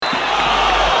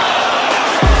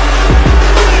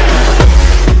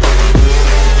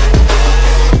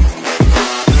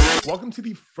Welcome to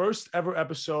the first ever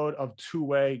episode of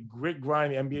Two-Way Grit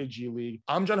Grind, the NBA G League.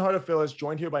 I'm John Harder-Phillips,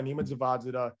 joined here by Nima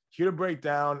Zavadzada, here to break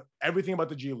down everything about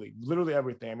the G League, literally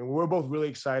everything. I mean, we're both really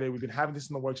excited. We've been having this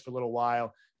in the works for a little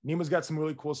while. Nima's got some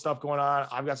really cool stuff going on.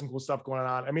 I've got some cool stuff going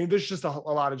on. I mean, there's just a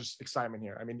lot of just excitement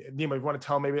here. I mean, Nima, if you want to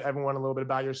tell maybe everyone a little bit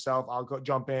about yourself, I'll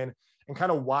jump in and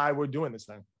kind of why we're doing this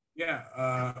thing.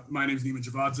 Yeah, my name is Nima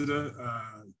Zavadzada.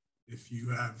 If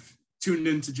you have tuned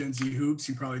into Gen Z Hoops,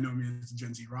 you probably know me as the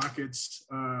Gen Z Rockets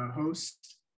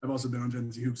host. I've also been on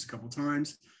Gen Z Hoops a couple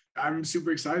times. I'm super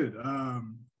excited.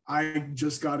 I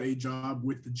just got a job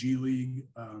with the G League.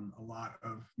 A lot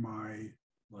of my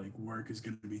work is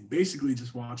going to be basically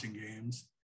just watching games.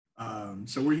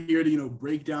 So we're here to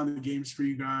break down the games for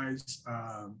you guys,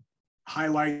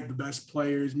 highlight the best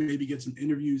players, maybe get some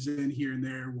interviews in here and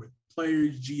there with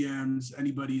players, GMs,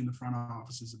 anybody in the front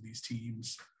offices of these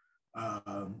teams.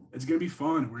 It's going to be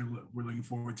fun. We're looking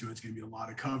forward to it. It's going to be a lot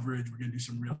of coverage. We're going to do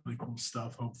some really cool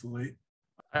stuff, hopefully.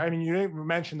 I mean, you didn't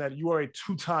mention that you are a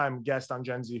two-time guest on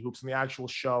Gen Z Hoops in the actual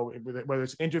show, whether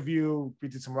it's interview, we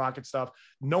did some Rocket stuff.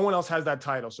 No one else has that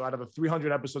title. So out of the 300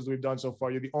 episodes that we've done so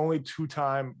far, you're the only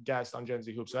two-time guest on Gen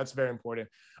Z Hoops. So that's very important.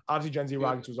 Obviously, Gen Z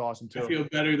Rockets was awesome too. I feel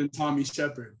better than Tommy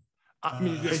Shepard. I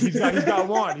mean, he's got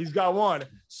one. He's got one.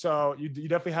 So you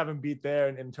definitely haven't beat there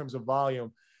in terms of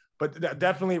volume. But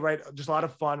definitely, right, just a lot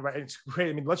of fun, right? It's great.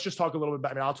 I mean, let's just talk a little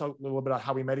bit about, I'll talk a little bit about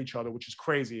how we met each other, which is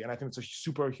crazy. And I think it's a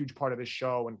super huge part of this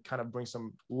show and kind of bring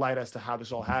some light as to how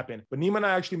this all happened. But Nima and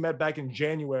I actually met back in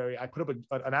January. I put up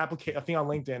a thing on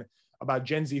LinkedIn about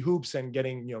Gen Z Hoops and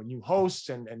getting, new hosts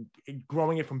and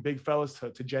growing it from big fellas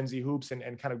to Gen Z Hoops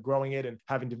and kind of growing it and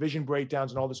having division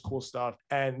breakdowns and all this cool stuff.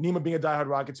 And Nima, being a diehard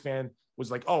Rockets fan, was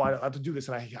like, oh, I have to do this.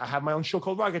 And I have my own show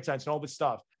called Rocket Science and all this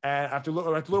stuff. And after a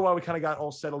little while, we kind of got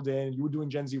all settled in. You were doing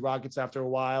Gen Z Rockets after a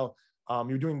while. You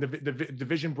were doing the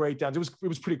division breakdowns. It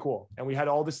was pretty cool. And we had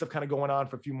all this stuff kind of going on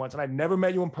for a few months. And I'd never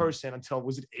met you in person until,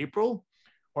 was it April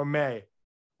or May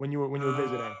when you were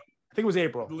visiting? I think it was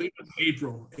April. I believe it was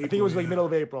April. I think it was middle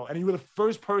of April. And you were the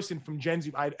first person from Gen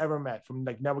Z I'd ever met from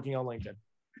networking on LinkedIn.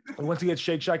 We went to get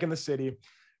Shake Shack in the city.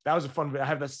 That was a fun video. I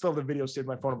have still the video saved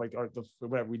on my phone of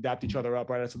whatever. We dapped each other up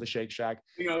right after the Shake Shack. I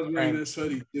think I was wearing this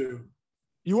hoodie too.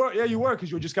 You were,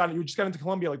 because you just got into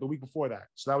Columbia the week before that.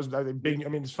 So that was big. I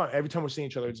mean, it's fun. Every time we're seeing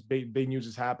each other, it's big news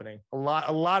is happening. A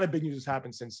lot of big news has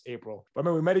happened since April. But I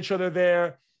remember we met each other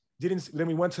there. Then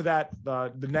we went to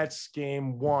the Nets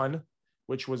game 1,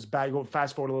 which was bad.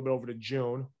 Fast forward a little bit over to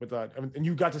June and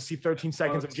you got to see 13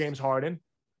 seconds of James Harden.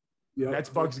 Yeah. Nets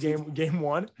Bucks game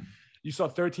 1. You saw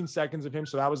 13 seconds of him,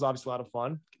 so that was obviously a lot of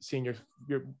fun. Seeing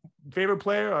your favorite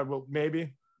player, or well,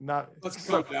 maybe not. Let's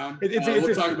calm down.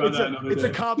 We'll talk about that another day. It's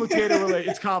a complicated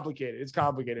It's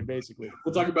complicated, basically.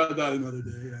 We'll talk about that another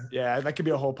day. Yeah, that could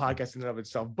be a whole podcast in and of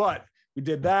itself. But we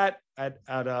did that at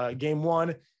game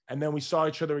 1, and then we saw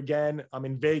each other again.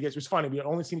 In Vegas. It was funny. We had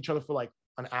only seen each other for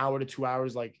an hour to 2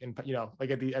 hours, at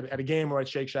a game or at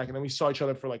Shake Shack, and then we saw each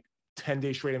other for 10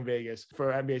 days straight in Vegas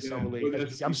for NBA Summer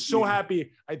League. I'm so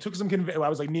happy. I took some I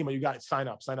was like, Nima, you got it. Sign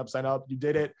up. You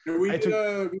did it. We did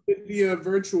the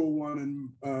virtual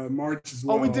one in March as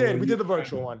well. Oh, we did. We did the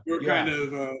virtual one. We were kind of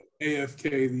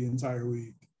AFK the entire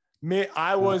week.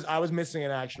 I was missing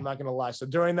in action. I'm not going to lie. So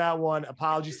during that one,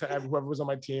 apologies to whoever was on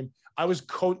my team.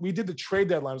 We did the trade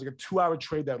deadline. It was a 2-hour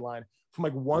trade deadline from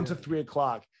 1 to 3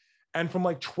 o'clock. And from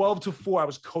 12 to 4, I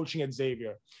was coaching at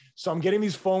Xavier. So I'm getting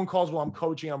these phone calls while I'm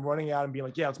coaching. I'm running out and being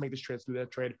like, yeah, let's make this trade. Let's do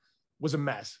that trade. It was a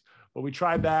mess. But we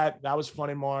tried that. That was fun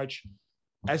in March.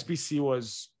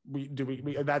 SBC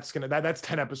that's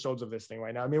 10 episodes of this thing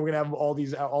right now. I mean, we're going to have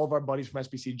all of our buddies from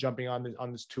SBC jumping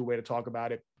on this two-way to talk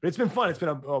about it. But it's been fun. It's been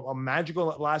a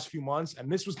magical last few months. And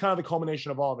this was kind of the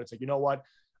culmination of all of it. It's you know what?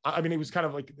 I mean, it was kind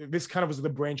of this kind of was the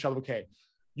brainchild of, okay,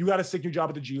 you got a sick new job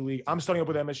at the G League. I'm starting up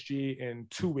with MSG in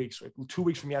 2 weeks, 2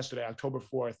 weeks from yesterday, October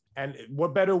 4th. And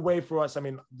what better way for us? I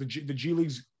mean, the G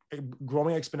League's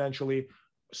growing exponentially.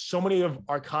 So many of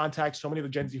our contacts, so many of the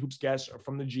Gen Z Hoops guests are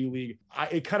from the G League.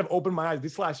 It kind of opened my eyes.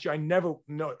 This last year, no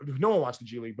one watched the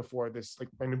G League before this.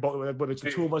 Whether it's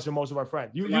the two of us or most of our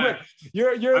friends. You're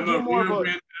more of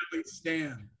a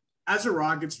Stan. As a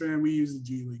Rockets fan, we use the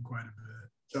G League quite a bit.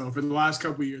 So for the last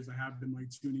couple of years, I have been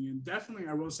tuning in. Definitely,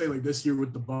 I will say this year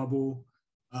with the bubble,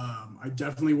 I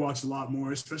definitely watched a lot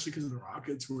more, especially because of the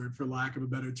Rockets were, for lack of a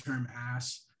better term,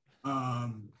 ass.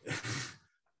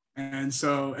 And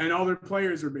all their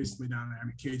players were basically down there. I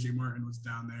mean, KJ Martin was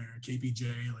down there.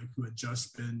 KPJ, who had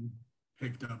just been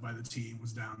picked up by the team,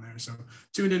 was down there. So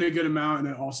tuned in a good amount. And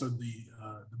then also the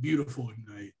beautiful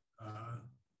Ignite.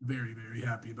 Very, very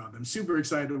happy about them. Super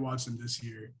excited to watch them this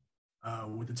year.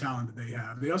 with the talent that they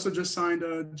have. They also just signed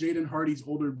Jaden Hardy's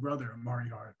older brother,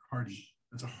 Amari Hardy.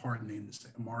 That's a hard name to say,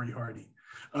 Amari Hardy.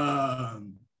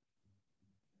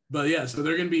 But yeah, so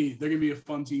they're gonna be a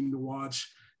fun team to watch.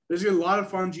 There's a lot of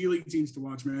fun G League teams to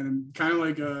watch, man, and kind of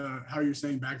like how you're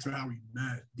saying back to how we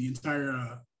met. The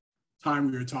entire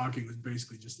time we were talking was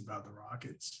basically just about the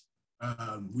Rockets.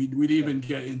 We'd even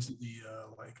get into the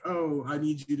like, oh, I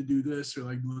need you to do this, or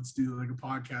like, let's do like a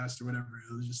podcast or whatever.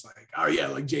 It was just like, oh yeah,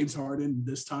 like James Harden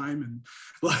this time, and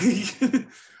like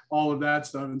all of that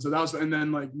stuff. And so that was, and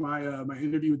then like my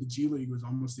interview with the G League was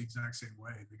almost the exact same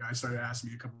way. The guy started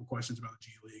asking me a couple of questions about the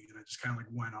G League, and I just kind of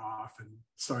like went off and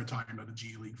started talking about the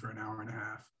G League for an hour and a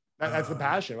half. That's the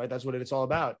passion, right? That's what it's all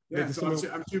about. Yeah, so I'm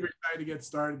super excited to get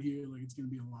started here. Like, it's going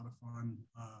to be a lot of fun.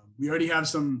 We already have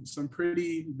some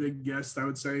pretty big guests, I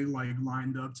would say, like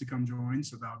lined up to come join.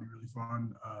 So that'll be really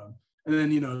fun. And then,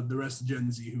 the rest of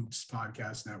Gen Z Hoops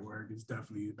podcast network is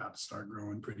definitely about to start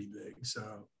growing pretty big.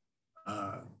 So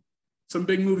some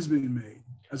big moves being made,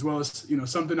 as well as,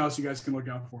 something else you guys can look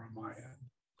out for on my end.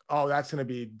 Oh, that's gonna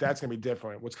be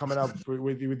different. What's coming up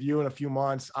with you in a few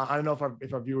months? I don't know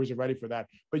if our viewers are ready for that.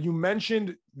 But you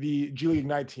mentioned the G League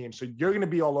Ignite team, so you're gonna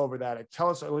be all over that. Tell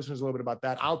us, our listeners, a little bit about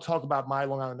that. I'll talk about my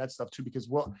Long Island Nets stuff too, because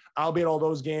I'll be at all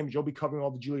those games. You'll be covering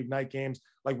all the G League Ignite games.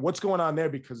 Like, what's going on there?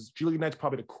 Because G League Ignite's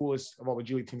probably the coolest of all the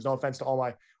G League teams. No offense to all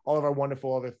of our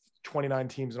wonderful other 29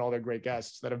 teams and all their great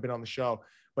guests that have been on the show.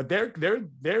 But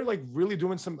they're like really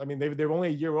doing some. I mean, they're only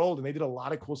a year old, and they did a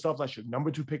lot of cool stuff last year.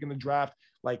 Number 2 pick in the draft.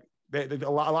 Like, a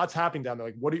lot's happening down there.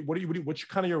 Like, what's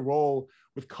kind of your role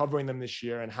with covering them this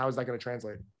year, and how is that going to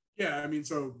translate? Yeah, I mean,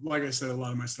 so like I said, a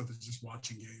lot of my stuff is just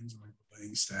watching games and like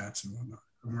playing stats and whatnot.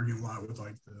 I'm working a lot with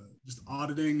like just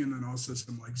auditing, and then also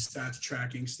some like stats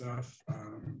tracking stuff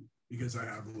because I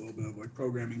have a little bit of like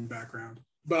programming background.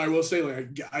 But I will say,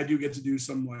 like, I do get to do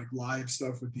some like live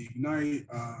stuff with the Ignite,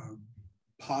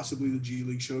 possibly the G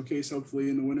League Showcase,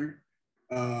 hopefully in the winter.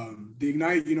 The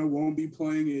Ignite, won't be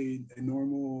playing a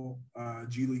normal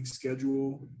G League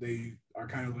schedule. They are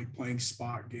kind of like playing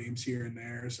spot games here and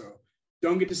there, so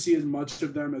don't get to see as much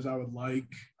of them as I would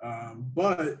like.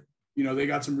 But they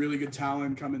got some really good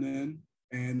talent coming in,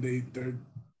 and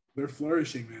they're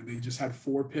flourishing, man. They just had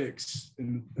 4 picks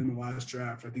in the last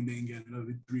draft. I think they can get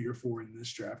another 3 or 4 in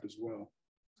this draft as well.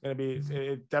 Going to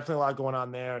be definitely a lot going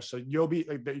on there. So you'll be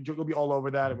all over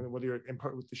that. I mean, whether you're in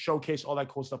with the showcase, all that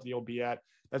cool stuff that you'll be at.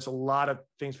 That's a lot of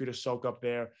things for you to soak up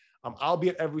there. I'll be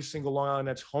at every single Long Island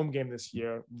Nets home game this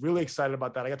year. Really excited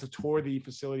about that. I got to tour the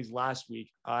facilities last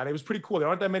week, and it was pretty cool. There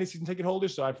aren't that many season ticket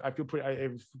holders, so I feel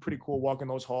it was pretty cool walking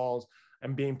those halls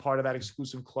and being part of that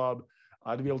exclusive club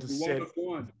to be able to sit.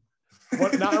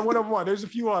 Not one of one. There's a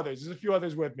few others. There's a few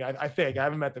others with me. I think I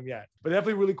haven't met them yet, but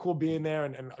definitely really cool being there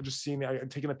and just seeing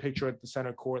taking a picture at the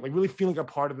center court, like really feeling a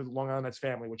part of the Long Island Nets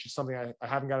family, which is something I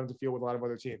haven't gotten to feel with a lot of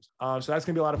other teams. So that's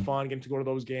gonna be a lot of fun getting to go to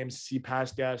those games, see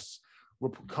past guests.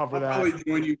 We'll cover that. I'll probably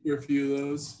join you for a few of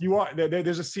those. You are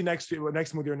there's a seat next to you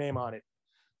with your name on it.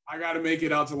 I got to make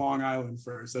it out to Long Island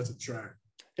first. That's a track.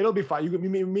 It'll be fine. You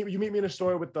meet me in a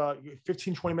store with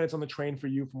 15, 20 minutes on the train for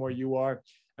you from where you are.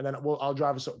 And then I'll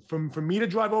drive. So for me to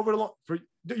drive over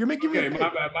you're making okay, me.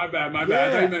 My bad. I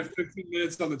thought you meant 15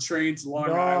 minutes on the train to Long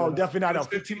Island. No, definitely not. No,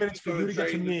 15 minutes for you to get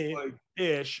to me,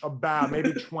 ish, about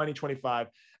maybe 20, 25.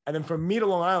 And then from me to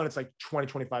Long Island, it's like 20,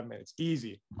 25 minutes.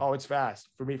 Easy. Oh, it's fast.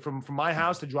 For me, from my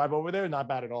house to drive over there, not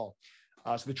bad at all.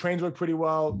 So the trains work pretty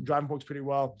well. Driving works pretty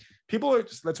well. People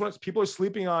are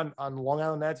sleeping on Long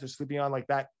Island Nets. They're sleeping on like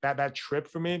that trip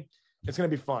for me. It's going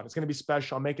to be fun. It's going to be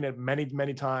special. I'm making it many,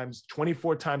 many times,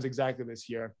 24 times exactly this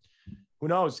year. Who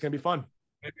knows? It's going to be fun.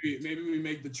 Maybe we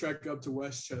make the trek up to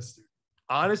Westchester.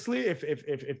 Honestly, if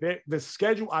the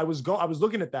schedule, I was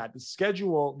looking at that. The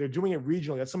schedule, they're doing it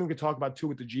regionally. That's something we could talk about too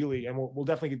with the G League, and we'll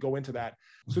definitely go into that.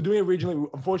 So doing it regionally, we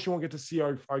unfortunately won't get to see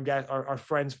our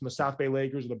friends from the South Bay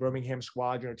Lakers or the Birmingham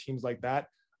Squadron or teams like that.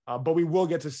 But we will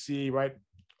get to see, right,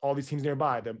 all these teams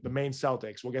nearby, the Maine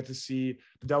Celtics. We'll get to see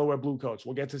the Delaware Bluecoats.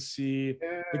 We'll get to see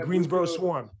the Greensboro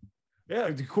Swarm.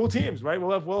 Yeah, the cool teams, right?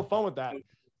 We'll have fun with that.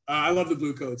 I love the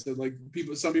Bluecoats. Like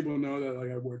some people know that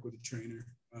like I work with a trainer.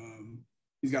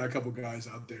 He's got a couple guys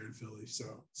out there in Philly, so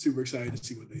super excited to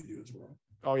see what they do as well.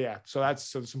 Oh yeah, so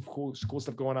there's some cool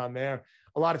stuff going on there.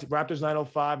 A lot of Raptors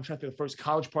 905. I'm trying to think the first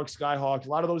College Park Skyhawks. A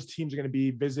lot of those teams are going to be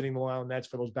visiting the Long Island Nets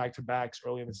for those back-to-backs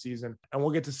early in the season, and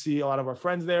we'll get to see a lot of our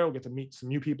friends there. We'll get to meet some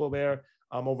new people there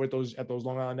over at those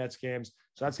Long Island Nets games.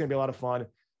 So that's going to be a lot of fun.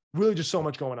 Really, just so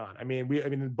much going on.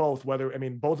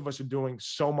 Both of us are doing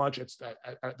so much at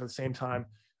the same time.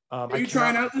 Are you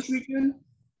trying out this weekend?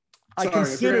 I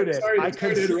considered it. Sorry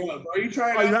to interrupt. Are you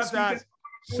trying out this weekend?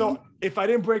 So if I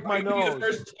didn't break my nose, the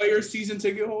first player season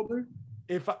ticket holder.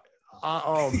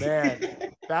 Oh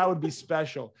man, that would be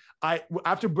special.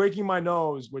 After breaking my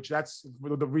nose, which that's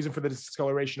the reason for the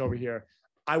discoloration over here,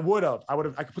 I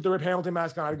could put the Rip Hamilton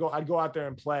mask on. I'd go out there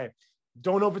and play.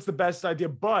 Don't know if it's the best idea,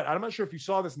 but I'm not sure if you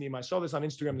saw this, Nima. I saw this on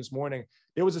Instagram this morning.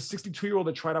 There was a 62-year-old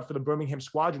that tried out for the Birmingham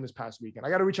Squadron this past weekend. I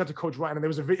got to reach out to Coach Ryan. And there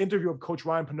was an interview of Coach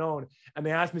Ryan Pannone, and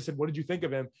they asked me, said, what did you think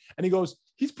of him? And he goes,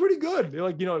 he's pretty good. They're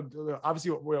like,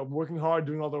 obviously we're working hard,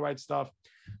 doing all the right stuff.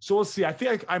 So we'll see. I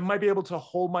think I might be able to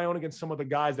hold my own against some of the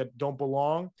guys that don't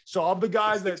belong. So of the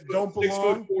guys that don't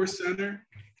belong, 6'4" center.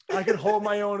 I can hold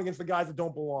my own against the guys that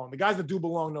don't belong. The guys that do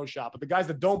belong, no shot. But the guys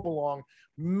that don't belong,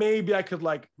 maybe I could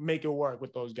make it work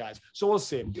with those guys. So we'll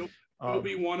see. You'll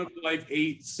be one of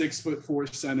 8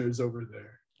 6'4" centers over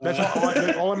there. That's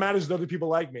all that matters is other people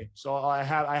like me. So I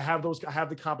have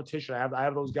the competition. I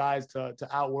have those guys to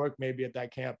outwork maybe at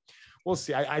that camp. We'll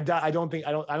see. I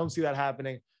don't see that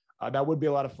happening. That would be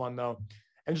a lot of fun though.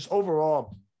 And just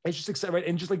overall, it's just exciting, right?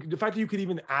 And just like the fact that you could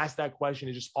even ask that question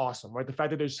is just awesome, right? The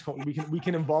fact that we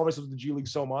can involve ourselves with the G League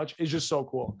so much is just so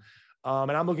cool.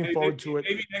 And I'm looking forward to it.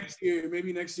 Maybe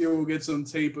next year we'll get some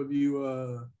tape of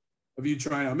you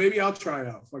trying out. Maybe I'll try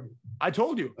out. Fuck it. I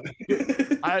told you.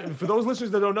 For those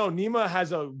listeners that don't know, Nima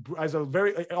has a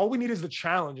very, all we need is the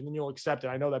challenge, and then you'll accept it.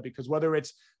 I know that because whether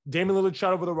it's Damian Lillard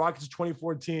shot over the Rockets in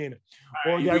 2014,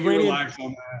 or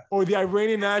the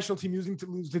Iranian national team using to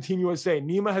lose to Team USA,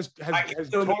 Nima has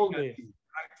told me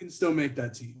I can still make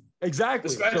that team.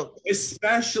 Exactly.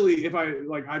 Especially if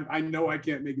I know I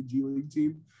can't make a G League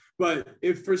team, but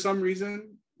if for some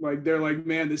reason they're like,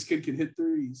 man, this kid can hit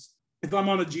threes. If I'm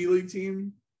on a G League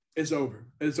team, it's over.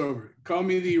 It's over. Call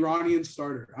me the Iranian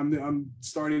starter. I'm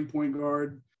starting point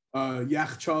guard.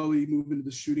 Yakhchali moving to the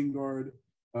shooting guard.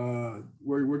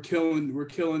 We're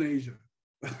killing Asia.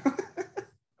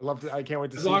 I can't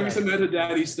wait to see as long as the meta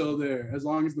daddy's still there, as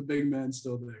long as the big man's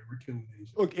still there, we're killing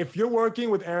Asia. Look, if you're working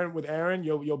with Aaron,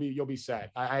 you'll be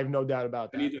set. I have no doubt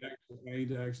about that. I need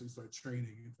to actually start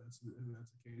training if that's the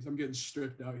case. I'm getting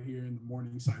stripped out here in the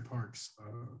Morningside Parks.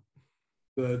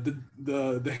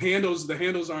 The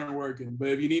handles aren't working, but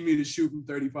if you need me to shoot from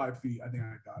 35 feet, I think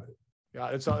I got it. Yeah,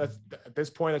 that's at this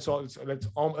point. That's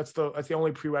the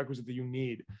only prerequisite that you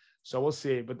need. So we'll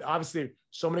see. But obviously,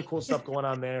 so many cool stuff going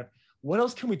on there. What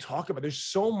else can we talk about? There's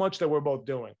so much that we're both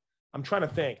doing. I'm trying to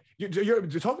think. You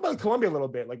talk about Colombia a little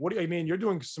bit. Like, what do you mean? You're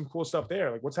doing some cool stuff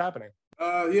there. Like, what's happening?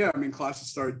 Yeah, I mean, classes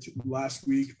started last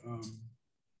week.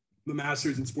 The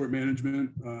master's in sport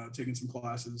management, taking some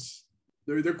classes.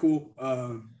 They're cool.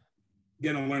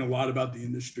 Getting to learn a lot about the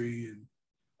industry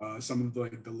and some of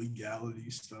the legality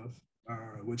stuff,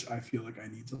 which I feel like I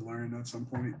need to learn at some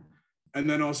point. And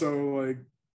then also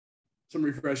some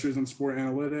refreshers on sport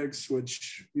analytics,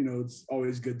 which, it's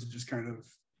always good to just kind of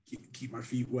keep my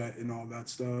feet wet and all that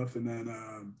stuff. And then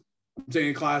I'm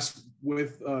taking a class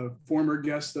with a former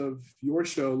guest of your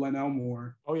show, Len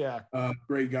Elmore. Oh, yeah.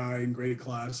 Great guy and great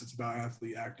class. It's about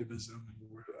athlete activism. And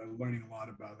we're learning a lot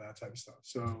about that type of stuff.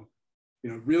 So,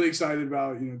 really excited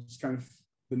about, just kind of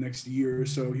the next year or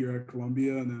so here at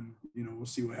Columbia. And then, we'll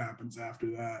see what happens after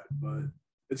that. But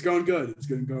it's going good. It's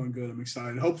going good. I'm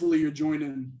excited. Hopefully you're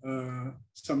joining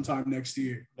sometime next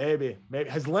year. Maybe.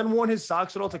 Has Len worn his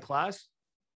socks at all to class?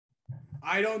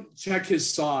 I don't check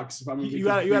his socks. If I'm you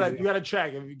gotta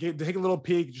check. Take a little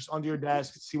peek just under your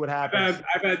desk, see what happens.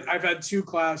 I've had 2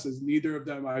 classes. Neither of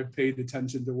them I've paid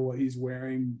attention to what he's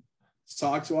wearing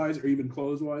socks wise or even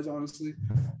clothes wise, honestly.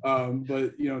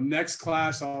 But next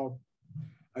class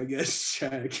I guess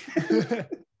check.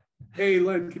 Hey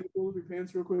Len, can you pull up your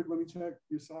pants real quick? Let me check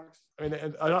your socks. I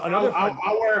mean,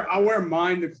 I'll wear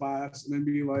mine to class and then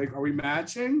be like, "Are we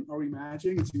matching?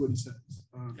 And see what he says.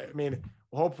 I mean,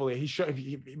 hopefully he should.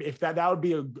 If that would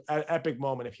be an epic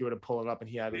moment if you were to pull it up and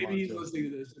he had. Maybe he's listening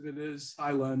to this. If it is,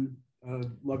 hi Len,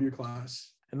 love your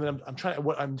class. And then I'm trying to,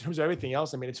 in terms of everything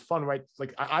else, I mean, it's fun, right?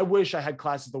 Like, I wish I had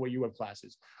classes the way you have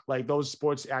classes. Like those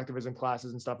sports activism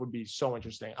classes and stuff would be so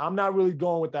interesting. I'm not really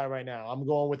going with that right now. I'm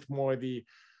going with more the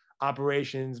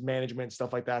operations, management,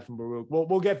 stuff like that from Baruch.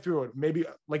 We'll get through it. Maybe,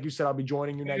 like you said, I'll be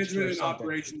joining you next year. Management and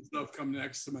operations stuff come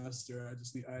next semester.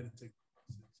 I had to take.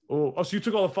 Oh, so you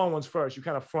took all the fun ones first. You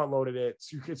kind of front loaded it.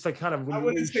 So it's like kind of. I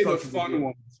wouldn't say the fun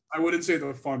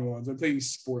ones. I'm taking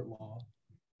sport law,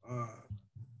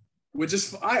 which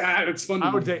is it's fun.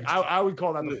 I would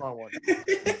call that the fun one.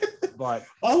 But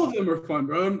all of them are fun,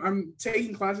 bro. I'm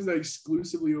taking classes that are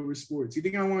exclusively over sports. You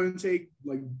think I want to take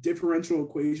differential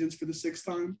equations for the 6th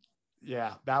time?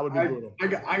 Yeah, that would be brutal.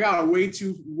 I got way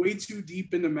too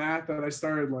deep into math that I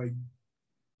started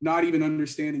not even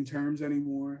understanding terms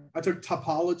anymore. I took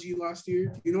topology last year.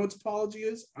 Do you know what topology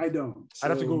is? I don't. So I'd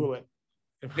have to Google it.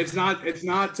 It's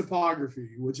not topography,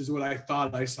 which is what I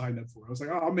thought I signed up for. I was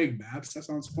like, oh, I'll make maps. That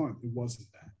sounds fun. It wasn't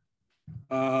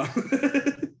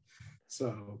that.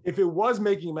 So if it was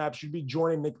making maps, you'd be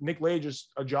joining Nick Lager's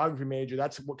a geography major.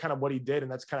 That's what he did,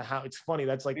 and that's kind of how it's funny.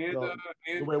 That's like and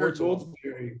the way it works.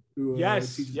 Goldsberry, who,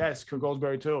 yes, Kurt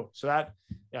Goldsberry too. So that,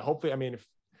 yeah, hopefully, I mean, if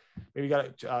maybe you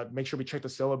got to make sure we check the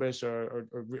syllabus or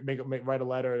write a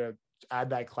letter to add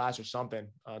that class or something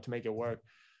to make it work.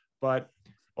 But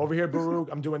over here, Baruch,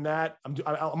 I'm doing that.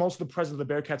 I'm also the president of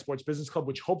the Bearcat Sports Business Club,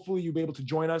 which hopefully you'll be able to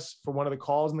join us for one of the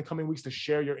calls in the coming weeks to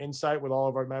share your insight with all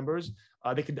of our members.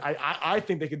 They could, I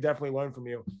think they could definitely learn from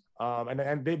you, and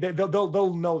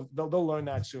they'll learn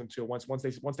that soon too. Once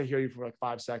they hear you for like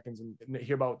 5 seconds and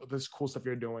hear about this cool stuff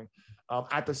you're doing,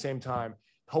 at the same time.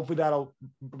 Hopefully that'll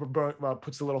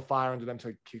puts a little fire into them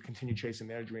to continue chasing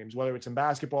their dreams, whether it's in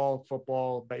basketball,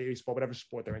 football, baseball, whatever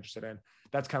sport they're interested in.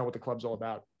 That's kind of what the club's all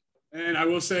about. And I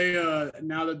will say,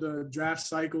 now that the draft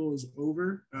cycle is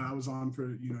over, I was on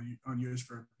for on yours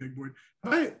for a big board.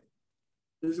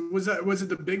 Was it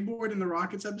the big board in the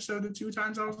Rockets episode the 2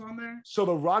 times I was on there? So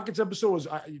the Rockets episode was,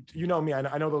 me,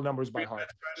 I know the numbers by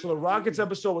heart. So the Rockets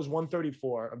episode was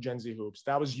 134 of Gen Z Hoops.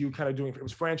 That was you kind of doing, it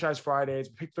was Franchise Fridays,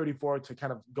 pick 34 to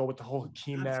kind of go with the whole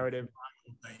Hakeem narrative.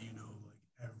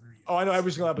 I know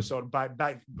every single episode by the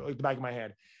back of my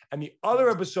head. And the other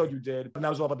episode you did, and that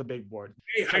was all about the big board.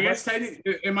 Hey, I guess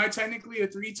am I technically a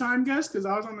 3-time guest? Because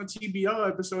I was on the TBL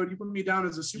episode. You put me down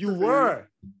as a super fan.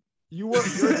 You're a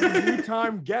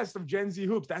 3-time guest of Gen Z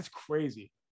Hoops. That's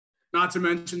crazy. Not to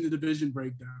mention the division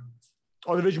breakdowns.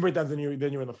 Oh, the division breakdowns, then you're in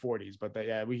the 40s. But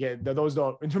we get those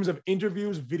don't. In terms of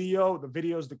interviews, the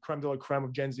video's the creme de la creme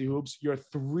of Gen Z Hoops. You're a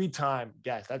 3-time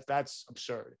guest. That's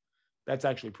absurd. That's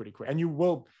actually pretty crazy. And you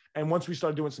will. And once we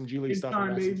start doing some G League stuff,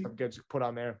 and stuff gets put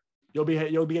on there, you'll be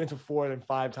getting to 4 and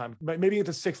 5 times, but maybe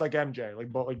into 6 like MJ, like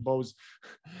Bo's,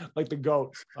 like the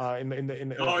GOAT.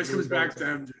 Always goes back to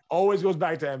MJ. Always goes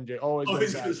back to MJ. Always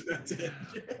goes back to MJ.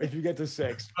 If you get to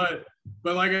 6.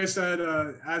 But like I said,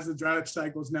 as the draft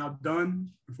cycle is now done,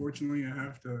 unfortunately, I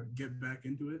have to get back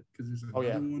into it because there's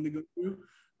another one to go through.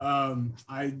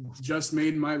 I just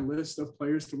made my list of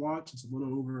players to watch. It's a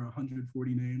little over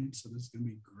 140 names, so this is gonna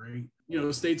be great.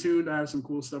 Stay tuned. I have some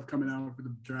cool stuff coming out for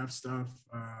the draft stuff.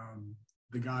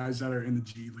 The guys that are in the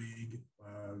G League,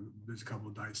 there's a couple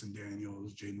of Dyson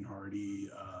Daniels, Jaden Hardy,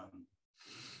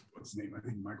 what's his name? I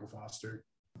think Michael Foster,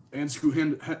 and Scoot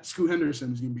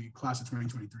Henderson is gonna be class of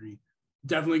 2023.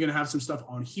 Definitely gonna have some stuff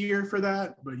on here for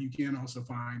that, but you can also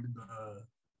find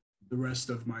the rest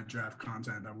of my draft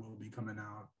content that will be coming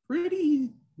out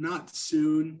pretty not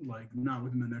soon, like not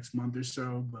within the next month or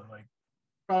so, but like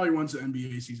probably once the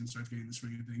NBA season starts getting the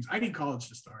swing of things. I need college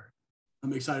to start.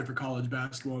 I'm excited for college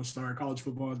basketball to start. College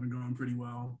football has been going pretty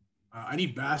well. I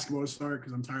need basketball to start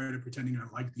because I'm tired of pretending I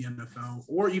like the NFL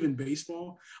or even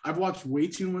baseball. I've watched way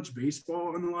too much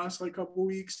baseball in the last couple of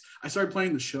weeks. I started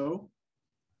playing the show.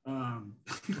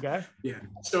 Okay. Yeah.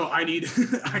 So I need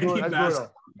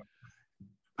basketball.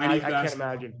 I can't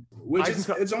imagine.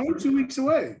 It's only 2 weeks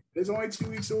away. It's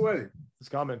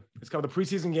coming. The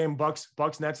preseason game,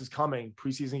 Bucks Nets is coming.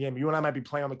 Preseason game. You and I might be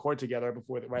playing on the court together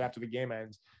right after the game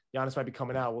ends. Giannis might be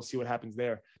coming out. We'll see what happens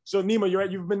there. So Nima,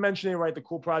 you've been mentioning the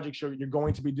cool projects you're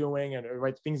going to be doing and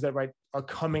things that are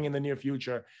coming in the near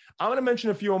future. I'm going to mention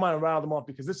a few of mine and rattle them off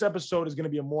because this episode is going to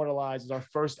be immortalized as our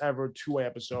first ever 2-way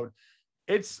episode.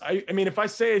 I mean, if I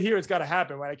say it here, it's got to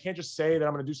happen, right? I can't just say that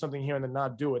I'm going to do something here and then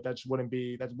not do it. That wouldn't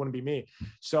be me.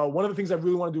 So one of the things I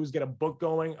really want to do is get a book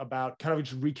going about kind of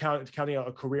just recounting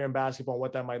a career in basketball and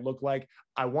what that might look like.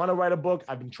 I want to write a book.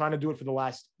 I've been trying to do it for the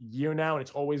last year now, and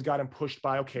it's always gotten pushed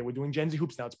by, okay, we're doing Gen Z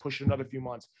Hoops now. Let's push it another few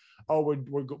months. Oh,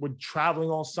 we're traveling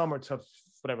all summer to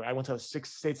whatever. I went to 6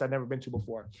 states I've never been to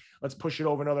before. Let's push it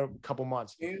over another couple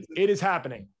months. It is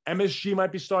happening. MSG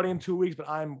might be starting in 2 weeks, but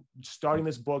I'm starting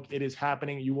this book. It is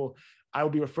happening. I will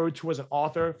be referred to as an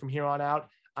author from here on out.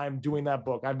 I'm doing that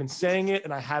book. I've been saying it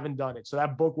and I haven't done it. So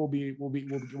that book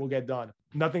will get done.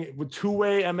 Nothing with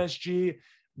 2-way MSG.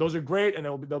 Those are great and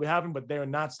they'll be happening, but they are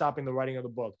not stopping the writing of the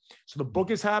book. So the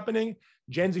book is happening.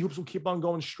 Gen Z Hoops will keep on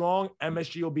going strong.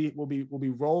 MSG will be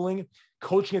rolling.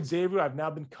 Coaching at Xavier, I've now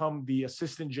become the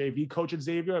assistant JV coach at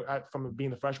Xavier from being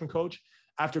the freshman coach.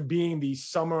 After being the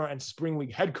summer and spring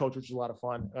league head coach, which was a lot of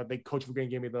fun. Coach Vergane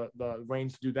gave me the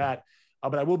reins to do that.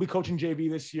 But I will be coaching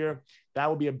JV this year. That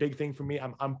will be a big thing for me.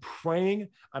 I'm praying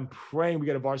we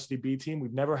get a varsity B team.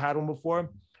 We've never had one before.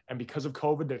 And because of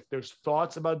COVID, there's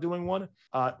thoughts about doing one.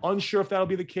 Unsure if that'll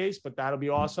be the case, but that'll be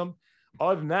awesome.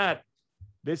 Other than that,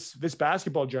 this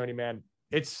basketball journey, man,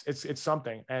 it's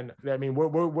something. And I mean,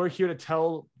 we're here to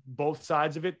tell both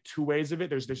sides of it, two ways of it.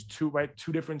 There's two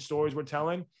different stories we're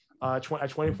telling at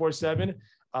 24/7.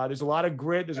 There's a lot of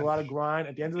grit. There's a lot of grind.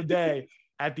 At the end of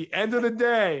the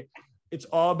day, it's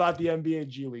all about the NBA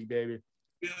G League, baby.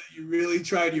 You really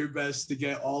tried your best to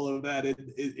get all of that.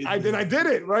 I did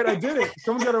it, right? I did it.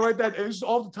 Someone's got to write that. It's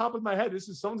off the top of my head.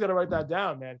 Someone's got to write that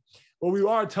down, man. Well, we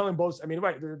are telling both. I mean,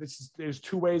 right. There's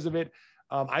two ways of it.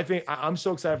 I think I'm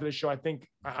so excited for this show. I think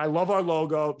I love our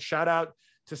logo. Shout out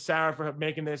to Sarah for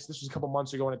making this. This was a couple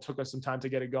months ago and it took us some time to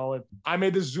get it going. I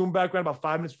made this Zoom background about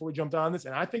 5 minutes before we jumped on this,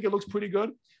 and I think it looks pretty good.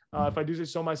 If I do say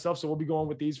so myself. So we'll be going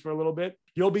with these for a little bit.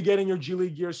 You'll be getting your G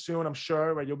League gear soon, I'm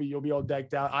sure, right? You'll be all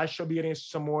decked out. I shall be getting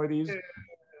some more of these.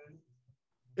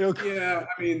 Yeah,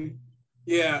 I mean,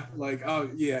 yeah, like,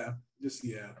 oh yeah, just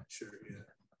yeah, sure, yeah.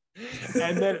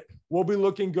 And then we'll be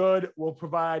looking good. We'll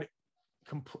provide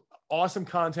awesome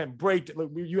content.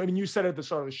 You said it at the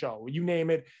start of the show. You name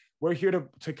it. We're here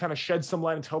to kind of shed some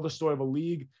light and tell the story of a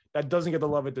league that doesn't get the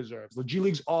love it deserves. The G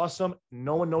League's awesome.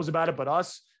 No one knows about it but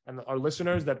us and our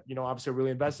listeners that, obviously are really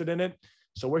invested in it.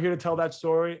 So we're here to tell that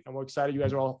story, and we're excited you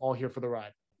guys are all here for the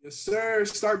ride. Yes, sir.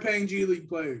 Start paying G League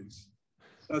players.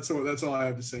 That's all I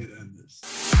have to say to end this.